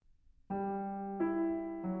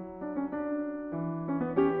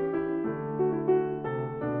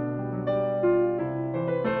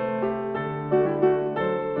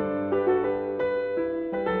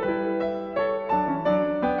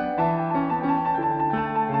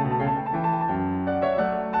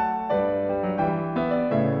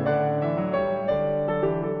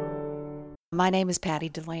My name is Patty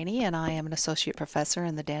Delaney, and I am an associate professor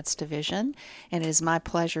in the dance division. And it is my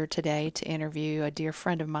pleasure today to interview a dear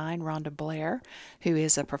friend of mine, Rhonda Blair, who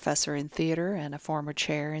is a professor in theater and a former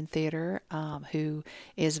chair in theater, who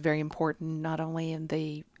is very important not only in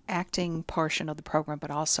the acting portion of the program,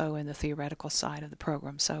 but also in the theoretical side of the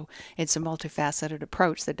program. So it's a multifaceted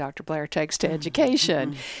approach that Dr. Blair takes to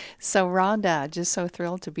education. So Rhonda, just so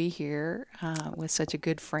thrilled to be here with such a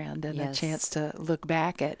good friend and a chance to look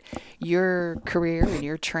back at your career and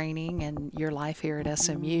your training and your life here at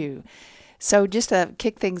SMU. So just to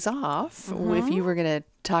kick things off, if you were going to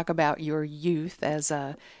talk about your youth as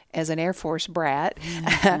an Air Force brat,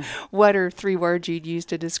 what are 3 words you'd use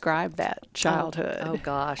to describe that childhood? Oh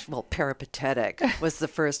gosh, well, peripatetic was the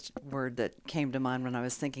first word that came to mind when I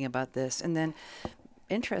was thinking about this. And then,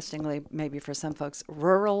 interestingly, maybe for some folks,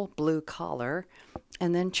 rural blue collar,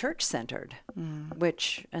 and then church-centered,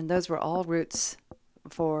 and those were all roots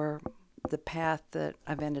for the path that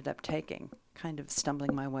I've ended up taking, kind of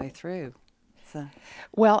stumbling my way through. So.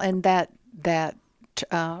 Well, and that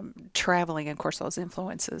traveling, of course, those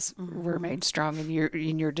influences remain strong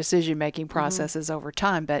in your decision-making processes over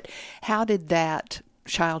time. But how did that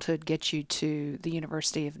childhood get you to the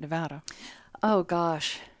University of Nevada? Oh,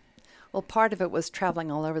 gosh. Well, part of it was traveling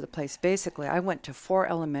all over the place. Basically, I went to 4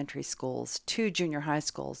 elementary schools, 2 junior high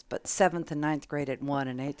schools, but 7th and 9th grade at one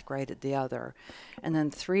and 8th grade at the other, and then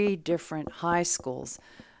 3 different high schools,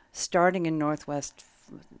 starting in Northwest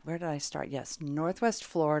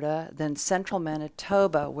Florida, then Central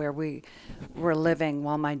Manitoba, where we were living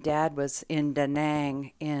while my dad was in Da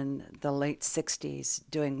Nang in the late 60s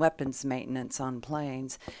doing weapons maintenance on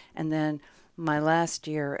planes, and then my last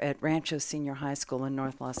year at Rancho Senior High School in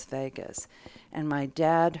North Las Vegas. And my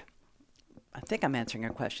dad, I think I'm answering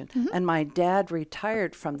your question, and my dad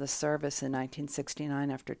retired from the service in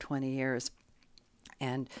 1969 after 20 years,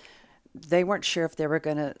 and they weren't sure if they were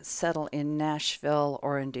going to settle in Nashville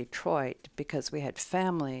or in Detroit because we had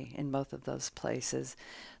family in both of those places.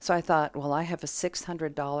 So I thought, well, I have a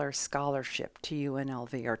 $600 scholarship to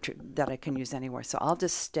UNLV that I can use anywhere. So I'll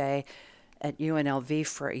just stay at UNLV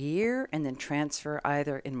for a year and then transfer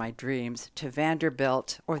either in my dreams to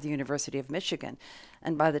Vanderbilt or the University of Michigan.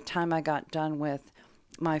 And by the time I got done with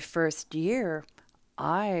my first year,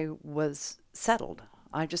 I was settled.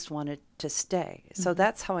 I just wanted to stay. So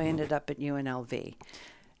that's how I ended up at UNLV.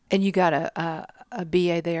 And you got a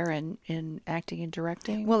BA there in acting and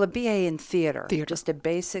directing? Well, a BA in theater. Just a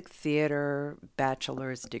basic theater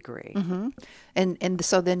bachelor's degree. And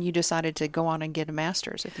so then you decided to go on and get a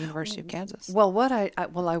master's at the University of Kansas. Well,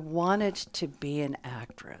 I wanted to be an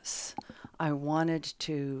actress. I wanted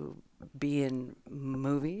to be in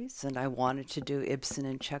movies, and I wanted to do Ibsen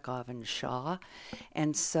and Chekhov and Shaw.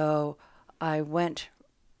 And so I went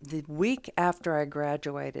the week after I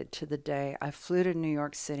graduated to the day, I flew to New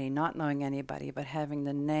York City, not knowing anybody, but having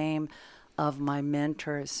the name of my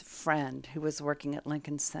mentor's friend who was working at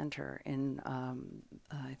Lincoln Center in,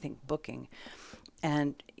 I think, booking.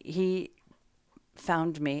 And he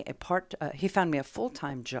found me a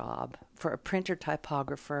full-time job for a printer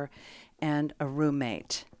typographer and a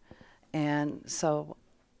roommate. And so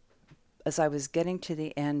as I was getting to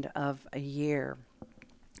the end of a year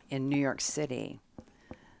in New York City,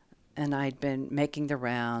 and I'd been making the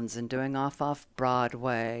rounds and doing off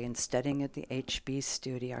Broadway and studying at the HB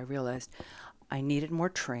studio, I realized I needed more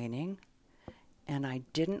training, and I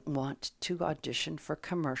didn't want to audition for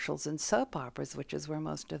commercials and soap operas, which is where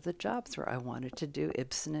most of the jobs were. I wanted to do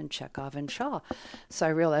Ibsen and Chekhov and Shaw. So I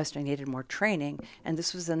realized I needed more training, and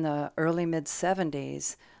this was in the early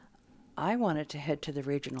mid-'70s. I wanted to head to the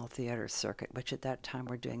regional theater circuit, which at that time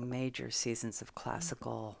were doing major seasons of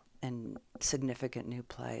classical and significant new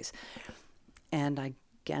plays. And I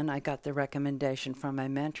got the recommendation from my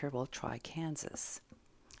mentor, well, try Kansas.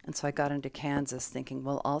 And so I got into Kansas thinking,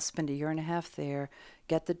 well, I'll spend a year and a half there,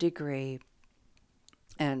 get the degree,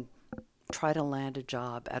 and try to land a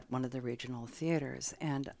job at one of the regional theaters.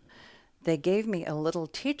 And they gave me a little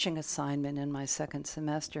teaching assignment in my second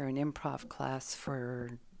semester, an improv class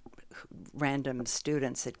for random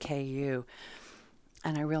students at KU.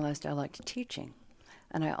 And I realized I liked teaching.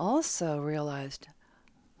 And I also realized,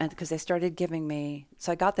 and because they started giving me,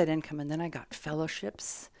 so I got that income, and then I got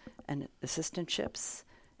fellowships and assistantships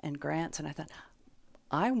and grants, and I thought,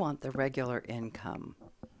 I want the regular income.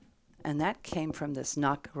 And that came from this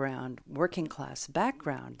knock-around working class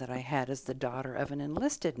background that I had as the daughter of an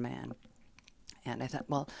enlisted man. And I thought,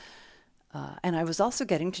 well, and I was also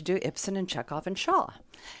getting to do Ibsen and Chekhov and Shaw.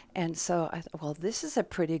 And so I thought, well, this is a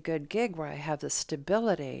pretty good gig where I have the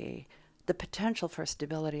stability, the potential for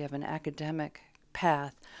stability of an academic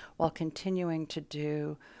path while continuing to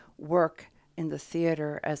do work in the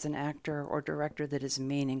theater as an actor or director that is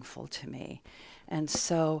meaningful to me. And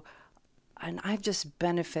so, and I've just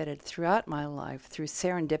benefited throughout my life through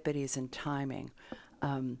serendipities and timing.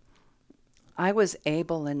 I was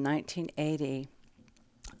able in 1980,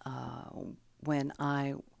 when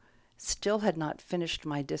I still had not finished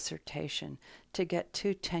my dissertation, to get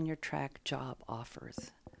 2 tenure-track job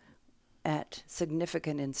offers at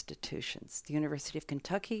significant institutions, the University of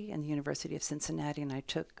Kentucky and the University of Cincinnati, and I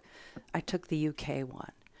took the UK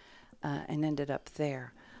one and ended up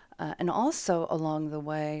there. And also along the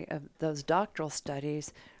way of those doctoral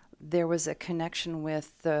studies, there was a connection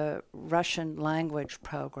with the Russian language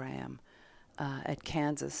program at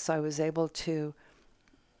Kansas. So I was able to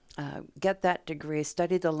get that degree,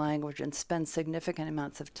 study the language, and spend significant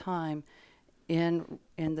amounts of time in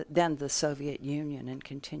then the Soviet Union and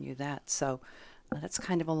continue that. So that's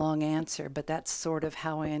kind of a long answer, but that's sort of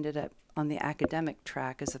how I ended up on the academic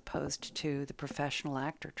track as opposed to the professional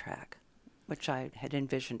actor track, which I had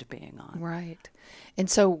envisioned being on. Right. And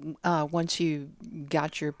so once you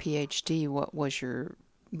got your PhD, what was your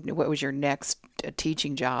next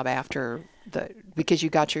teaching job after because you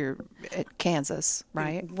got your at Kansas,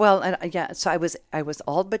 right? Well, yeah. So I was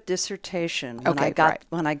all but dissertation when I got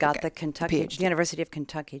the University of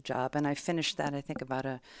Kentucky job, and I finished that I think about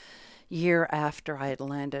a year after I had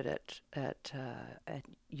landed at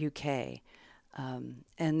UK, and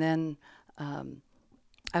then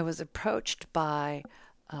I was approached by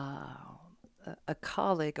a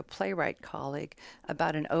colleague, a playwright colleague,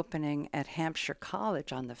 about an opening at Hampshire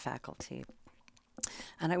College on the faculty.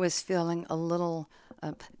 And I was feeling a little,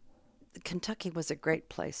 Kentucky was a great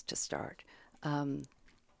place to start.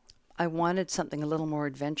 I wanted something a little more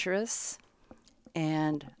adventurous,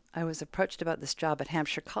 and I was approached about this job at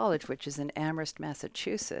Hampshire College, which is in Amherst,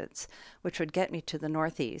 Massachusetts, which would get me to the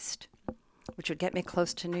Northeast, which would get me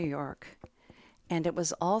close to New York. And it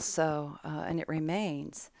was also, and it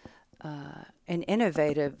remains, an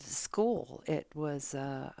innovative school. It was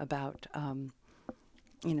about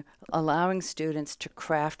allowing students to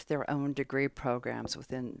craft their own degree programs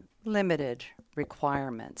within limited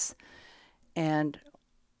requirements. And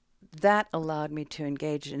that allowed me to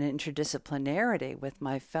engage in interdisciplinarity with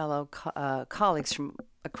my fellow colleagues from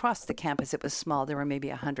across the campus. It was small. There were maybe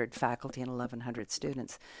 100 faculty and 1,100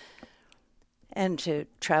 students. And to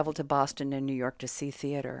travel to Boston and New York to see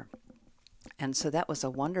theater. And so that was a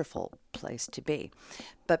wonderful place to be.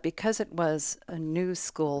 But because it was a new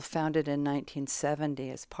school founded in 1970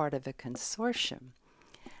 as part of a consortium,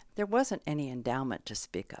 there wasn't any endowment to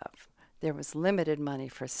speak of. There was limited money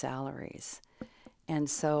for salaries. And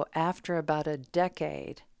so after about a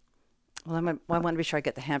decade, I want to be sure I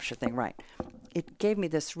get the Hampshire thing right. It gave me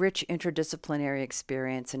this rich interdisciplinary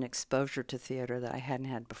experience and exposure to theater that I hadn't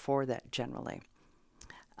had before that generally.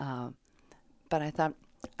 But I thought,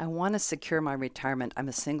 I want to secure my retirement. I'm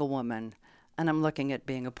a single woman, and I'm looking at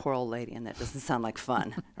being a poor old lady, and that doesn't sound like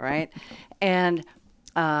fun, right? And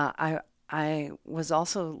I was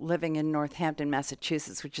also living in Northampton,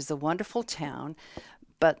 Massachusetts, which is a wonderful town,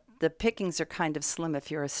 but the pickings are kind of slim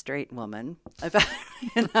if you're a straight woman.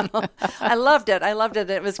 I loved it.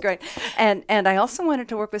 It was great. And I also wanted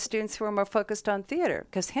to work with students who were more focused on theater,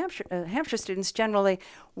 because Hampshire students generally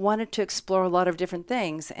wanted to explore a lot of different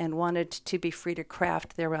things and wanted to be free to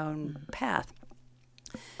craft their own path.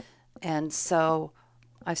 And so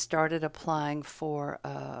I started applying for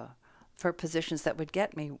positions that would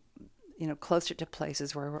get me, closer to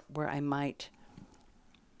places where I might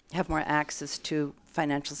have more access to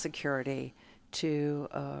financial security, to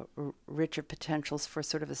richer potentials for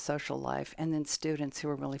sort of a social life, and then students who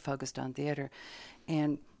are really focused on theater.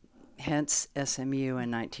 And hence SMU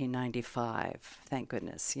in 1995, thank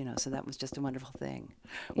goodness, so that was just a wonderful thing.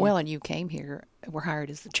 Well, and you came here, were hired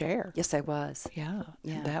as the chair. Yes, I was. Yeah.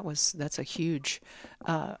 That's a huge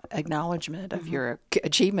acknowledgement of your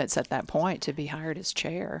achievements at that point, to be hired as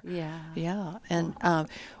chair. Yeah. And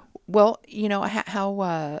well,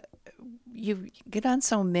 how you've done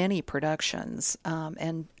so many productions,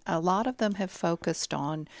 and a lot of them have focused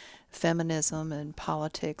on feminism and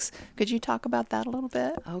politics. Could you talk about that a little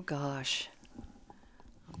bit? Oh, gosh.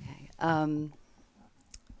 Okay.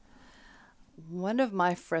 One of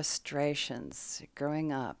my frustrations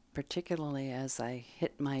growing up, particularly as I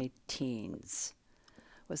hit my teens,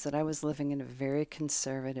 was that I was living in a very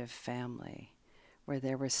conservative family where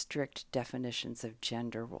there were strict definitions of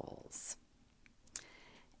gender roles.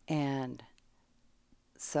 And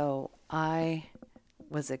so I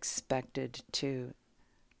was expected to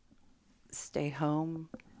stay home,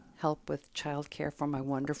 help with childcare for my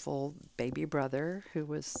wonderful baby brother, who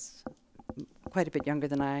was quite a bit younger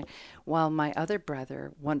than I, while my other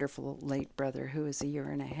brother, wonderful late brother, who was a year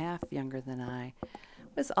and a half younger than I,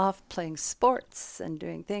 was off playing sports and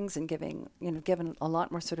doing things and given a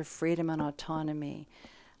lot more sort of freedom and autonomy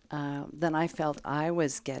than I felt I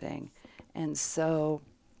was getting. And so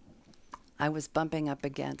I was bumping up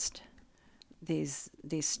against these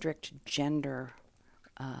strict gender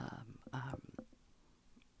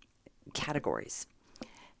categories.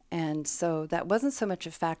 And so that wasn't so much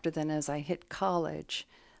a factor then as I hit college.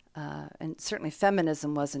 And certainly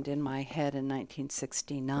feminism wasn't in my head in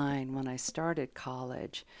 1969 when I started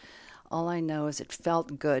college. All I know is it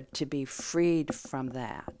felt good to be freed from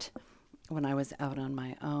that when I was out on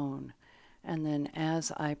my own. And then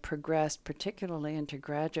as I progressed, particularly into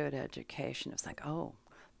graduate education, it was like, oh,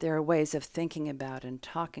 there are ways of thinking about and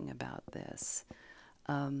talking about this.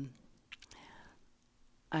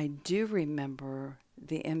 I do remember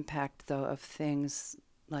the impact, though, of things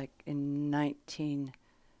like in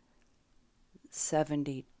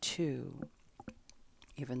 1972,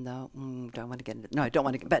 even though don't want to get into no, I don't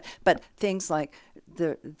want to get, but things like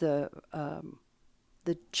the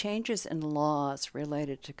changes in laws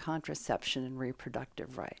related to contraception and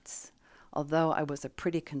reproductive rights. Although I was a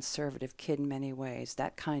pretty conservative kid in many ways,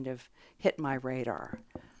 that kind of hit my radar.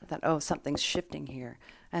 I thought, oh, something's shifting here.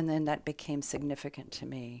 And then that became significant to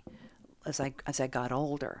me as I got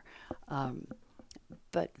older.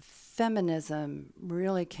 But feminism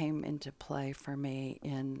really came into play for me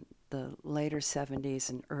in the later 70s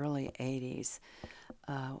and early 80s.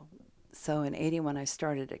 So in 80, when I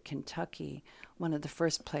started at Kentucky, one of the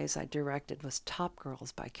first plays I directed was Top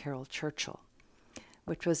Girls by Carol Churchill,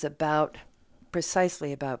 which was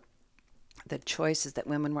precisely about the choices that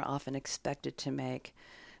women were often expected to make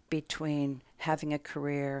between having a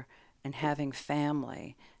career and having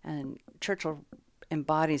family. And Churchill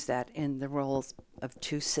embodies that in the roles of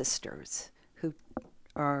two sisters who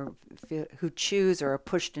choose or are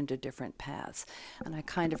pushed into different paths. And I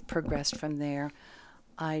kind of progressed from there.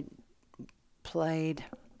 I played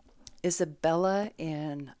Isabella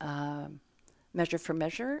in Measure for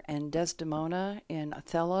Measure and Desdemona in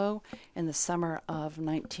Othello in the summer of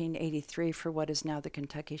 1983 for what is now the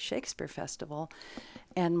Kentucky Shakespeare Festival.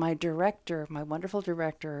 And my wonderful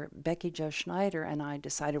director, Becky Jo Schneider, and I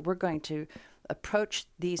decided we're going to approach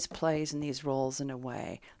these plays and these roles in a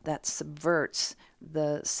way that subverts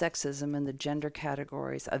the sexism and the gender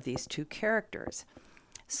categories of these two characters.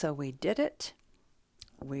 So we did it.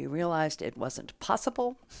 We realized it wasn't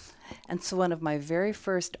possible. And so one of my very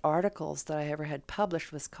first articles that I ever had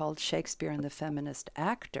published was called Shakespeare and the Feminist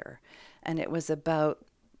Actor. And it was about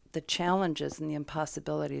the challenges and the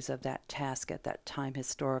impossibilities of that task at that time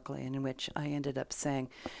historically, and in which I ended up saying,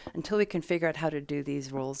 until we can figure out how to do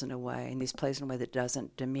these roles in a way, and these plays in a way that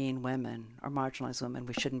doesn't demean women or marginalize women,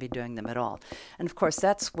 we shouldn't be doing them at all. And of course,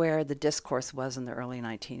 that's where the discourse was in the early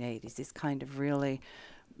 1980s, these kind of really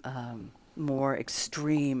more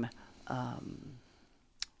extreme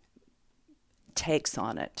takes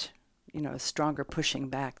on it, a stronger pushing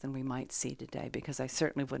back than we might see today, because I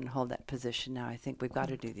certainly wouldn't hold that position now. I think we've got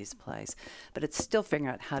to do these plays, but it's still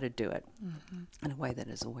figuring out how to do it in a way that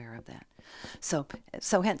is aware of that. So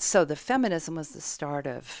the feminism was the start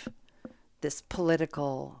of this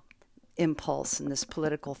political impulse and this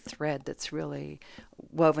political thread that's really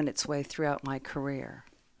woven its way throughout my career.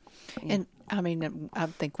 Yeah. And I mean, I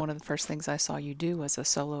think one of the first things I saw you do was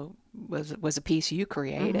was a piece you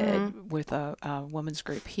created with a women's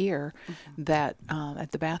group here that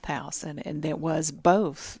at the bathhouse, and it was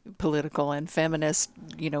both political and feminist,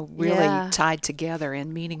 really tied together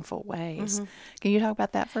in meaningful ways. Can you talk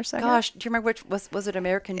about that for a second? Gosh, do you remember which was it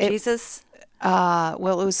American Jesus?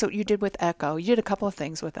 Well, it was so you did with Echo. You did a couple of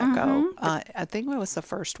things with Echo. I think it was the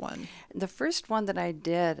first one. The first one that I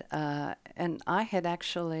did, and I had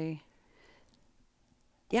actually,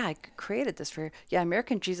 I created this for,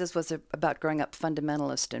 American Jesus was about growing up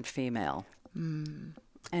fundamentalist and female. And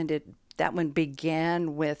that one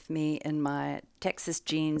began with me in my Texas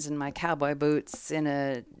jeans and my cowboy boots in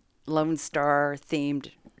a Lone Star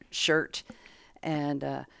themed shirt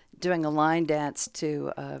and doing a line dance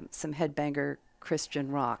to some headbanger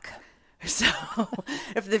Christian rock. So,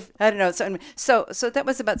 I don't know. So that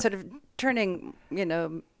was about sort of turning,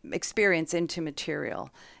 experience into material.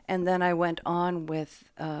 And then I went on with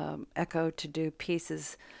Echo to do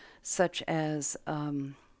pieces such as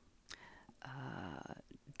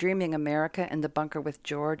Dreaming America and The Bunker with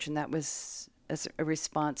George, and that was as a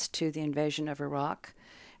response to the invasion of Iraq.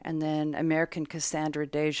 And then American Cassandra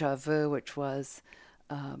Deja Vu, which was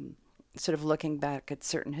sort of looking back at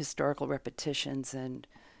certain historical repetitions and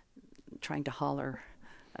trying to holler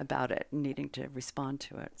about it and needing to respond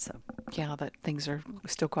to it. So Yeah, that things are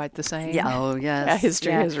still quite the same. yeah, oh yes,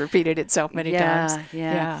 History has repeated itself many times.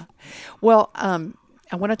 Yeah. Well,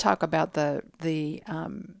 I want to talk about the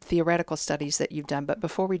theoretical studies that you've done, but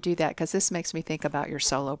before we do that, because this makes me think about your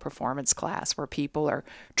solo performance class, where people are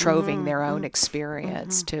troving their own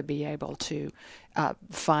experience to be able to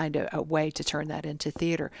find a way to turn that into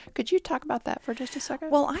theater. Could you talk about that for just a second?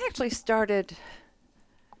 Well, I actually started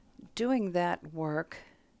doing that work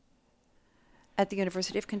at the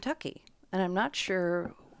University of Kentucky. And I'm not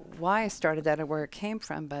sure why I started that or where it came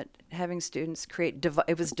from, but having students create,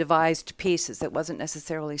 it was devised pieces. It wasn't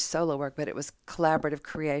necessarily solo work, but it was collaborative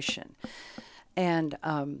creation. And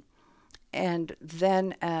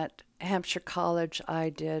then at Hampshire College, I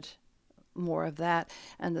did more of that.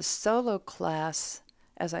 And the solo class,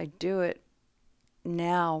 as I do it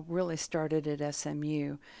now, really started at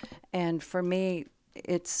SMU. And for me,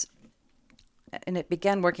 it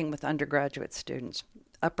began working with undergraduate students,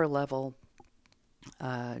 upper level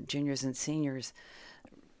juniors and seniors,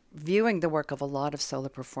 viewing the work of a lot of solo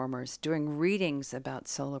performers, doing readings about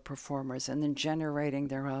solo performers, and then generating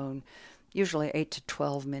their own, usually 8 to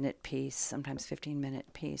 12 minute piece, sometimes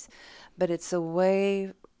 15-minute piece. But it's a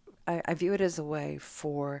way, I view it as a way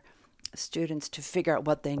for students to figure out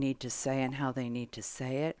what they need to say and how they need to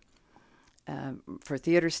say it. For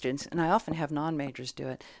theater students, and I often have non-majors do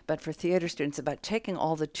it, but for theater students, about taking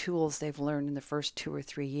all the tools they've learned in the first 2 or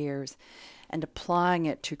 3 years and applying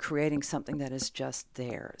it to creating something that is just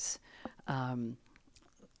theirs.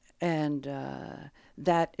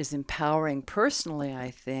 That is empowering personally,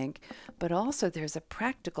 I think, but also there's a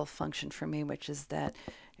practical function for me, which is that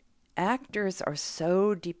actors are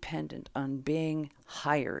so dependent on being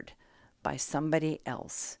hired by somebody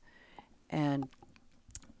else. And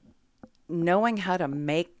knowing how to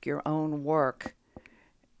make your own work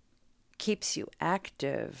keeps you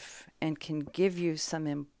active and can give you some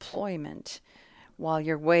employment while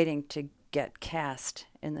you're waiting to get cast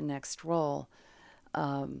in the next role.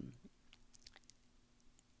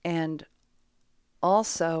 And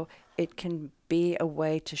also, it can be a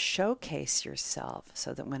way to showcase yourself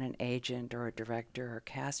so that when an agent or a director or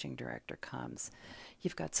casting director comes,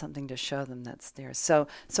 you've got something to show them that's there. So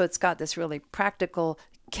it's got this really practical,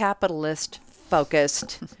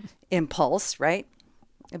 capitalist-focused impulse, right?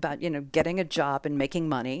 About, getting a job and making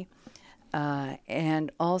money.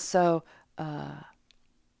 And also a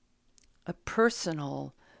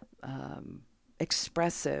personal,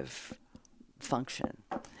 expressive function.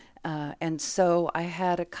 And so I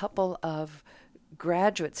had a couple of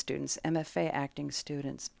graduate students, MFA acting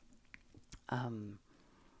students,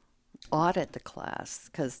 audit the class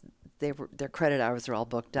because their credit hours are all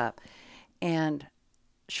booked up. And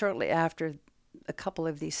shortly after a couple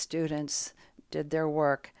of these students did their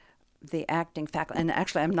work, the acting faculty, and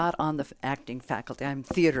actually I'm not on the acting faculty, I'm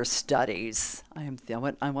theater studies. I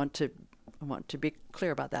want to be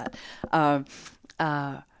clear about that.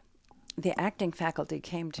 The acting faculty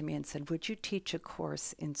came to me and said, would you teach a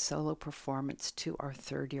course in solo performance to our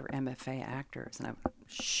third-year MFA actors? And I'm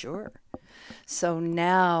sure. So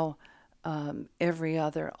now every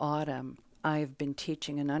other autumn, I've been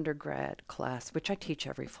teaching an undergrad class, which I teach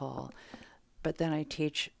every fall, but then I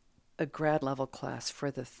teach a grad level class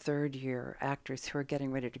for the third-year actors who are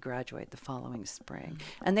getting ready to graduate the following spring.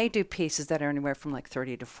 Mm-hmm. And they do pieces that are anywhere from like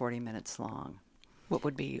 30 to 40 minutes long. What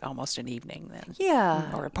would be almost an evening then.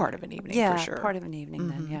 Yeah. Or a part of an evening, for sure. Yeah, part of an evening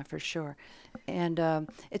then, yeah, for sure. And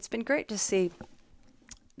it's been great to see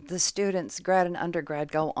the students, grad and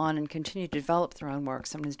undergrad, go on and continue to develop their own work,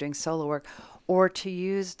 sometimes doing solo work, or to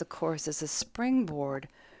use the course as a springboard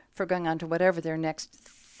for going on to whatever their next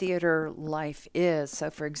theater life is. So,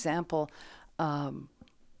 for example, in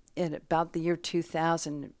about the year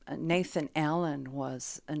 2000, Nathan Allen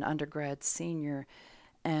was an undergrad senior,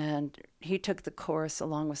 and he took the course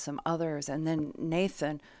along with some others. And then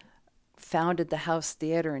Nathan founded the House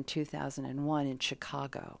Theater in 2001 in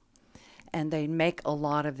Chicago. And they make a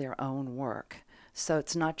lot of their own work. So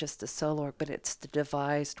it's not just the solo work, but it's the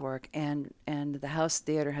devised work. And the House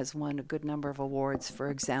Theater has won a good number of awards,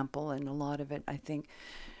 for example, and a lot of it, I think,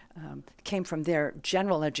 came from their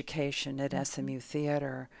general education at SMU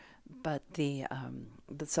Theater. But the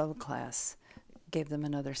solo class gave them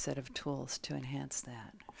another set of tools to enhance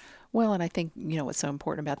that. Well, and I think, what's so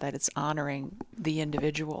important about that, it's honoring the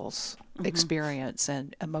individual's experience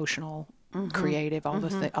and emotional, creative, all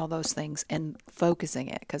those things, and focusing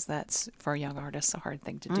it, because that's, for young artists, a hard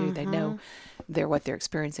thing to do. They know what they're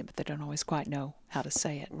experiencing, but they don't always quite know how to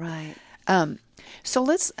say it. Right. So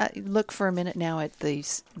let's look for a minute now at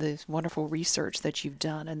this wonderful research that you've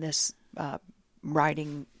done and this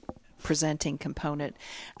writing presenting component.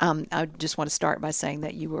 I just want to start by saying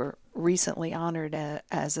that you were recently honored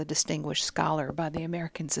as a distinguished scholar by the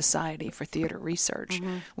American Society for Theater Research,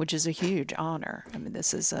 which is a huge honor. I mean,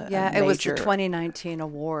 this is a major... it was the 2019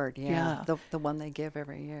 award. Yeah. The one they give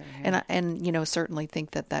every year. Yeah. And you know, certainly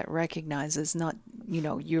think that recognizes not, you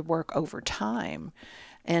know, your work over time.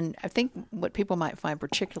 And I think what people might find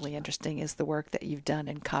particularly interesting is the work that you've done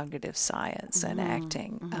in cognitive science and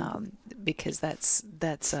acting, because that's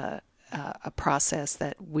a process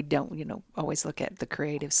that we don't, you know, always look at. The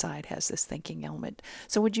creative side has this thinking element.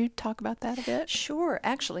 So would you talk about that a bit? Sure.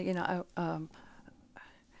 Actually, you know,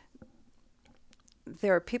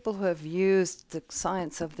 there are people who have used the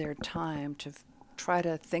science of their time to try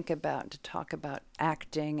to think about, to talk about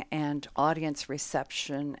acting and audience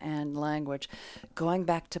reception and language, going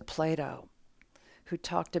back to Plato, who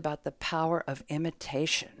talked about the power of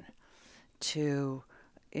imitation to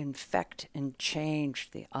infect and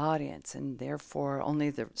change the audience, and therefore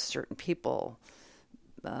only the certain people,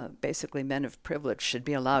 basically men of privilege, should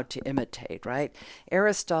be allowed to imitate, right?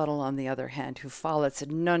 Aristotle, on the other hand, who followed,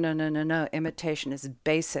 said, no, imitation is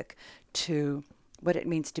basic to what it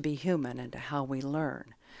means to be human and to how we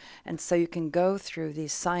learn. And so you can go through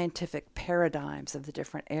these scientific paradigms of the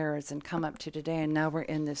different eras and come up to today, and now we're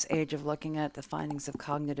in this age of looking at the findings of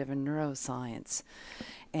cognitive and neuroscience,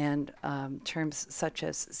 and terms such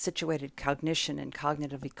as situated cognition and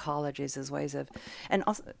cognitive ecologies as ways of, and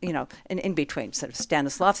also, you know, and in between, sort of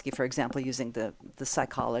Stanislavski, for example, using the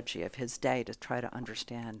psychology of his day to try to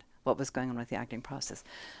understand what was going on with the acting process.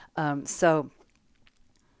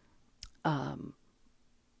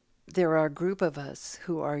 There are a group of us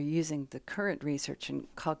who are using the current research in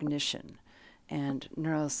cognition and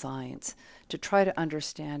neuroscience to try to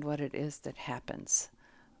understand what it is that happens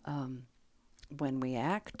when we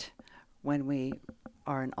act, when we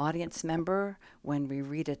are an audience member, when we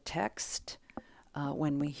read a text,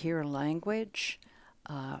 when we hear language,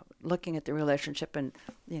 looking at the relationship. And,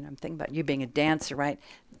 you know, I'm thinking about you being a dancer, right?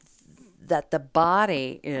 That the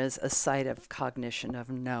body is a site of cognition,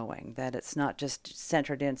 of knowing, that it's not just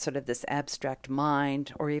centered in sort of this abstract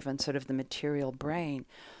mind or even sort of the material brain,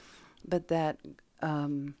 but that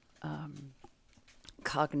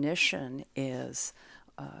cognition is,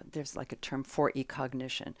 there's like a term for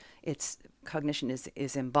e-cognition. Cognition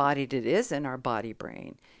is embodied, it is in our body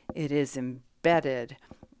brain. It is embedded,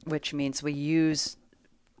 which means we use,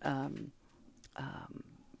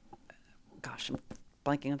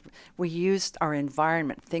 we used our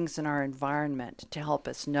environment, things in our environment, to help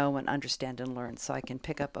us know and understand and learn. So I can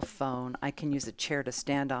pick up a phone, I can use a chair to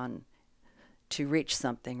stand on to reach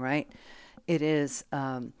something, right? It is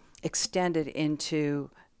extended into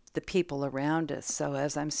the people around us. So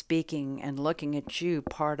as I'm speaking and looking at you,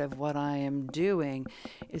 part of what I am doing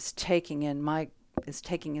is taking in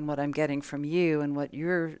what I'm getting from you, and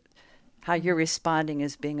how you're responding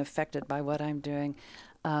is being affected by what I'm doing.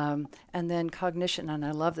 And then cognition, and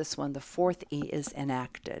I love this one, the fourth E is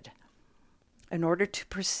enacted. In order to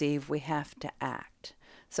perceive, we have to act.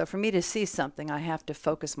 So for me to see something, I have to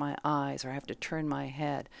focus my eyes, or I have to turn my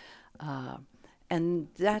head. And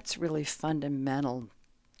that's really fundamental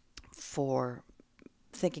for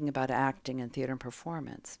thinking about acting and theater and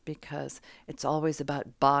performance, because it's always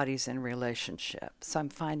about bodies and relationships. So I'm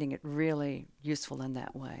finding it really useful in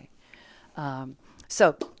that way.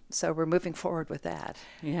 So we're moving forward with that.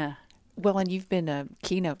 Yeah. Well, and you've been a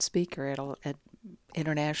keynote speaker at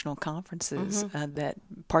international conferences that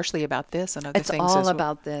partially about this and other it's things. It's all as well.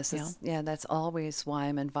 about this. Yeah. That's always why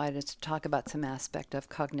I'm invited to talk about some aspect of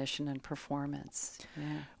cognition and performance.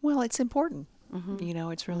 Yeah. Well, it's important. You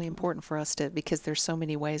know, it's really important for us because there's so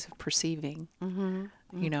many ways of perceiving,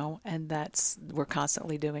 you know, and we're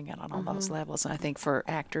constantly doing it on all those levels. And I think for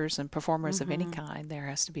actors and performers of any kind, there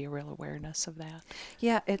has to be a real awareness of that.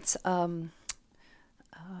 Yeah, it's,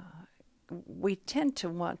 we tend to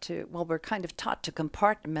we're kind of taught to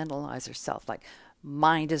compartmentalize ourselves, like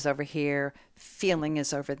mind is over here, feeling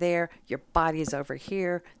is over there, your body is over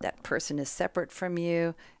here, that person is separate from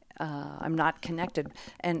you. I'm not connected.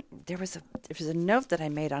 And there was a note that I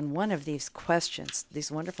made on one of these questions,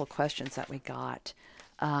 these wonderful questions that we got.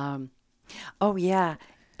 Well,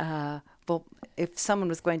 if someone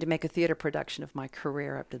was going to make a theater production of my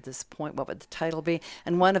career up to this point, what would the title be?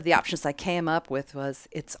 And one of the options I came up with was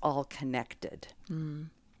 "It's All Connected."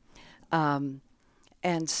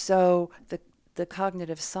 And so the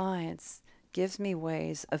cognitive science gives me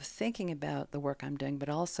ways of thinking about the work I'm doing, but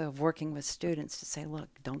also of working with students to say, look,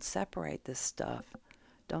 don't separate this stuff.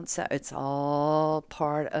 It's all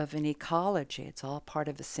part of an ecology. It's all part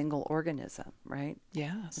of a single organism, right?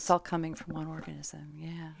 Yes. It's all coming from one organism.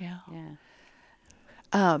 Yeah. Yeah. Yeah.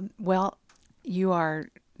 Well, you are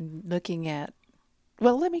looking at.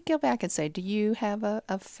 Well, let me go back and say, do you have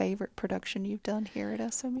a favorite production you've done here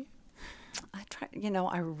at SMU? I try,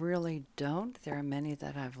 I really don't. There are many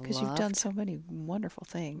that I've loved. Because you've done so many wonderful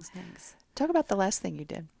things. Thanks. Talk about the last thing you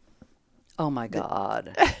did. Oh my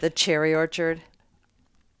God, The Cherry Orchard.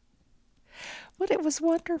 Well, it was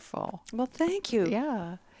wonderful. Well, thank you.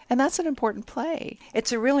 Yeah. And that's an important play.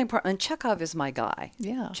 It's a really important, and Chekhov is my guy.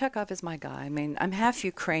 Yeah. Chekhov is my guy. I mean, I'm half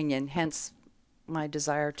Ukrainian, hence my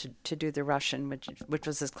desire to do the Russian, which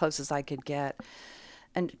was as close as I could get.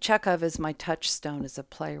 And Chekhov is my touchstone as a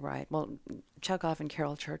playwright. Well, Chekhov and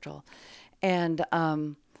Caryl Churchill. And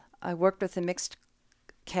I worked with a mixed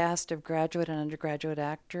cast of graduate and undergraduate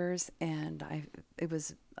actors, and it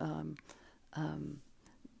was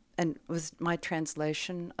my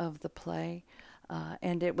translation of the play.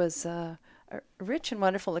 And it was a rich and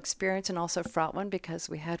wonderful experience, and also a fraught one, because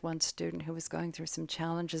we had one student who was going through some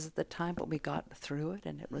challenges at the time, but we got through it,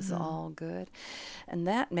 and it was all good. And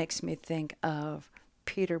that makes me think of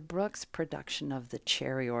Peter Brook's production of The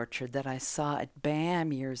Cherry Orchard that I saw at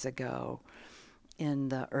BAM years ago in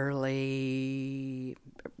the early,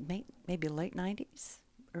 maybe late 90s,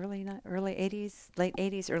 early 80s, late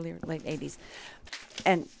 80s, late 80s.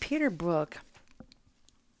 And Peter Brook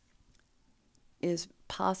is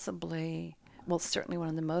possibly, well, certainly one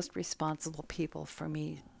of the most responsible people for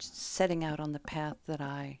me setting out on the path that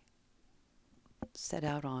I set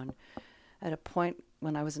out on at a point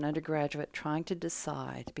when I was an undergraduate trying to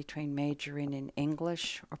decide between majoring in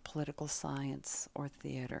English or political science or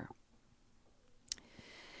theater.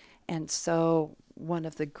 And so one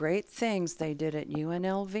of the great things they did at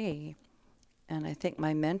UNLV, and I think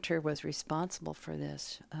my mentor was responsible for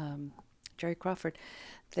this, Jerry Crawford,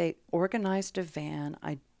 they organized a van.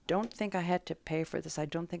 I don't think I had to pay for this. I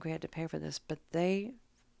don't think we had to pay for this, but they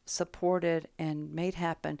supported and made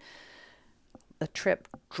happen a trip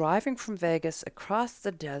driving from Vegas across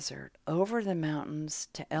the desert, over the mountains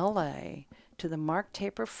to LA, to the Mark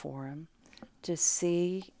Taper Forum, to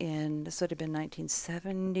see this would have been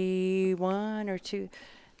 1971 or 2,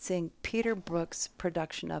 seeing Peter Brook's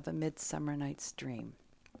production of A Midsummer Night's Dream.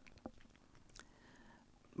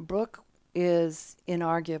 Brook is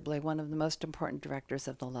inarguably one of the most important directors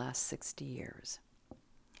of the last 60 years.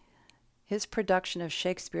 His production of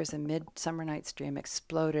Shakespeare's A Midsummer Night's Dream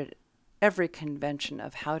exploded every convention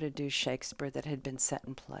of how to do Shakespeare that had been set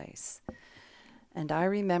in place. And I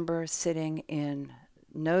remember sitting in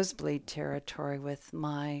nosebleed territory with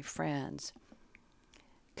my friends,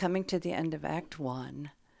 coming to the end of Act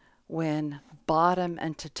 1, when Bottom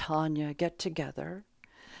and Titania get together,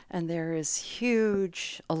 and there is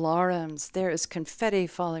huge alarums, there is confetti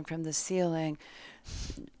falling from the ceiling.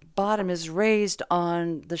 Bottom is raised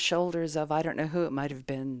on the shoulders of, I don't know who, it might have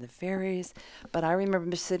been the fairies, but I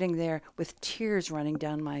remember sitting there with tears running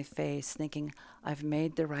down my face, thinking, I've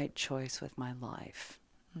made the right choice with my life.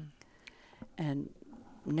 And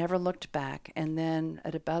never looked back. And then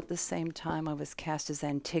at about the same time, I was cast as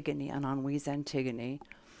Antigone on Ennuy's Antigone.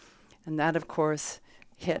 And that, of course,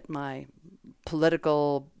 hit my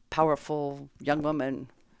political, powerful young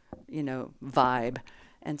woman, vibe.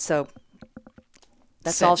 And so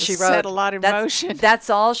that's all she wrote. Set a lot in motion. That's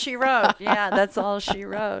all she wrote. Yeah, that's all she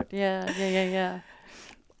wrote. Yeah.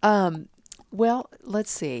 Well,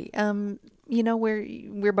 let's see.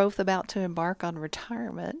 We're both about to embark on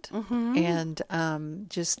retirement, and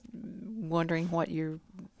just wondering what your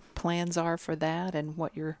plans are for that and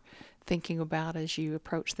what you're thinking about as you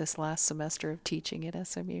approach this last semester of teaching at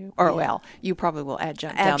SMU. Or, well, you probably will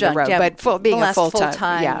adjunct down the road, yeah, but being a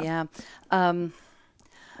full-time, yeah.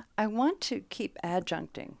 I want to keep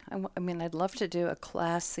adjuncting. I mean, I'd love to do a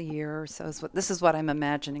class a year or so. This is what I'm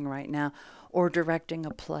imagining right now, or directing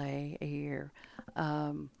a play a year.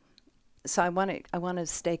 So I want to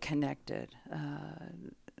stay connected,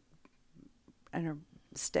 and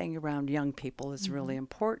staying around young people is really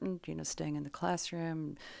important. Staying in the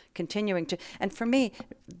classroom, continuing to. And for me,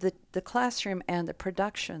 the classroom and the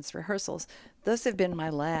productions, rehearsals, those have been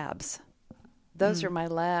my labs. Those are my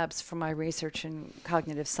labs for my research in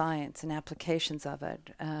cognitive science and applications of it.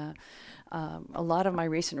 A lot of my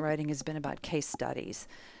recent writing has been about case studies.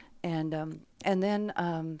 And then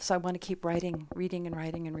so I want to keep reading and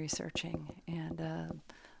writing and researching. And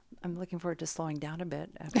I'm looking forward to slowing down a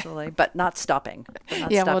bit, actually, but not stopping.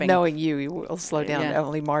 Well, knowing you will slow down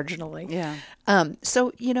only marginally. Yeah.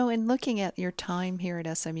 So, in looking at your time here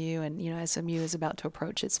at SMU, and, SMU is about to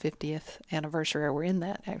approach its 50th anniversary, or we're in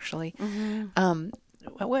that, actually.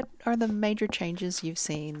 What are the major changes you've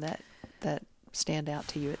seen that stand out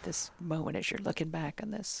to you at this moment as you're looking back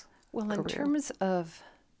on this Well, career? in terms of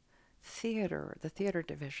theater, the theater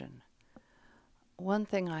division, one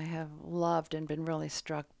thing I have loved and been really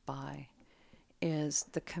struck by is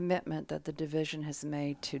the commitment that the division has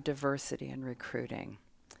made to diversity in recruiting.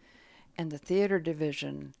 And the theater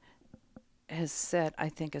division has set, I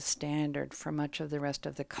think, a standard for much of the rest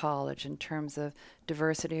of the college in terms of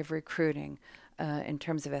diversity of recruiting, in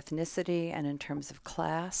terms of ethnicity and in terms of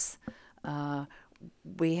class.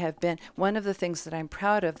 We have been, one of the things that I'm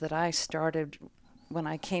proud of that I started when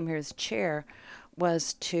I came here as chair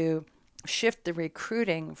was to shift the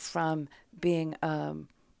recruiting from being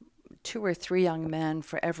 2 or 3 young men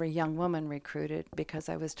for every young woman recruited, because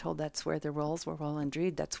I was told that's where the roles were. Well,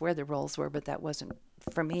 indeed, that's where the roles were, but that wasn't,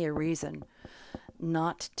 for me, a reason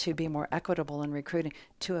not to be more equitable in recruiting,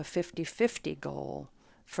 to a 50-50 goal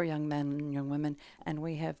for young men and young women. And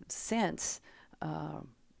we have since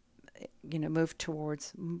moved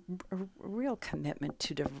towards a real commitment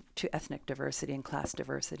to ethnic diversity and class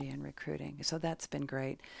diversity in recruiting. So that's been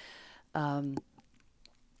great. And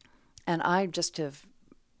I just have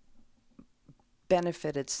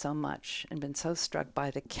benefited so much and been so struck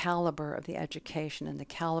by the caliber of the education and the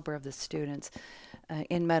caliber of the students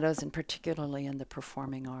in Meadows, and particularly in the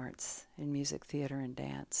performing arts, in music, theater, and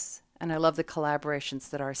dance. And I love the collaborations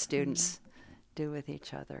that our students do with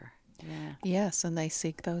each other. Yeah. Yes, and they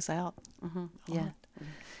seek those out. Yeah.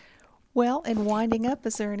 Well, in winding up,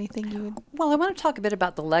 is there anything you would... Well, I want to talk a bit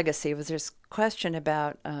about the legacy. There's a question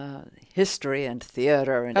about history and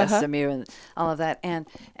theater and SMU and all of that. And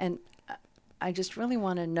I just really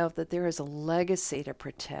want to note that there is a legacy to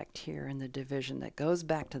protect here in the division that goes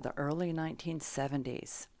back to the early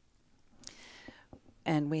 1970s.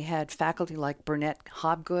 And we had faculty like Burnett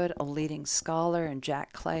Hobgood, a leading scholar, and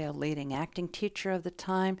Jack Clay, a leading acting teacher of the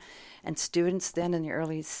time. And students then in the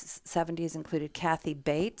early 70s included Kathy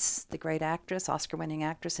Bates, the great actress, Oscar-winning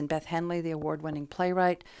actress, and Beth Henley, the award-winning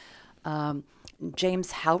playwright.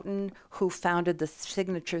 James Houghton, who founded the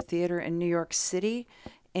Signature Theater in New York City.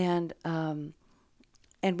 And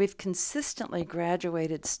we've consistently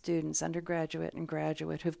graduated students, undergraduate and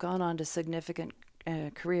graduate, who've gone on to significant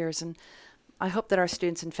careers. And I hope that our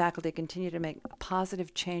students and faculty continue to make a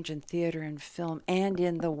positive change in theater and film and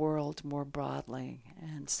in the world more broadly.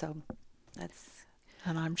 And so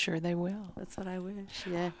And I'm sure they will. that's what I wish.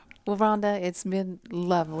 Yeah. Well, Rhonda, it's been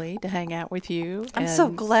lovely to hang out with you. I'm so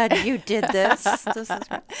glad you did this.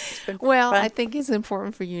 Well, I think it's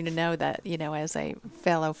important for you to know that, as a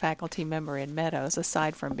fellow faculty member in Meadows,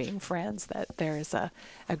 aside from being friends, that there is a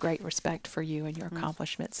great respect for you and your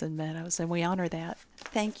accomplishments in Meadows, and we honor that.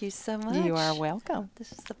 Thank you so much. You are welcome.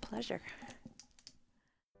 This is a pleasure.